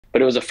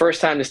But it was the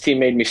first time this team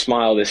made me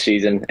smile this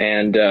season,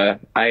 and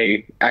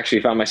I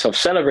actually found myself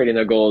celebrating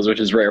their goals, which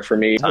is rare for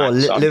me. What,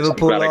 So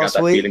Liverpool I'm glad I got last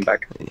that week? feeling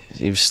back.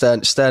 You've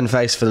stern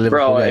face for the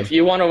Liverpool Bro, game. if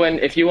you want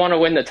to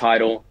win the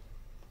title,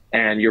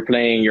 and you're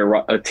playing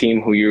a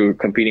team who you're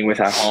competing with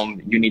at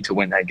home, you need to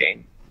win that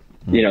game.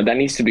 You know, that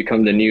needs to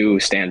become the new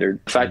standard.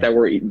 The fact that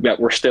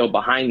we're still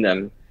behind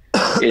them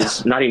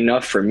is not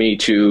enough for me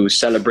to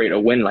celebrate a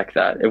win like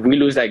that. If we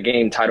lose that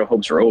game, title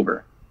hopes are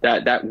over.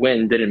 That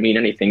win didn't mean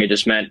anything. It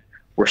just meant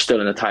we're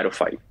still in the title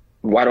fight.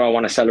 Why do I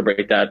want to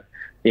celebrate that,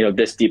 you know,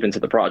 this deep into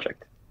the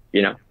project,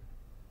 you know?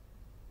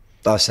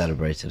 I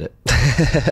celebrated it.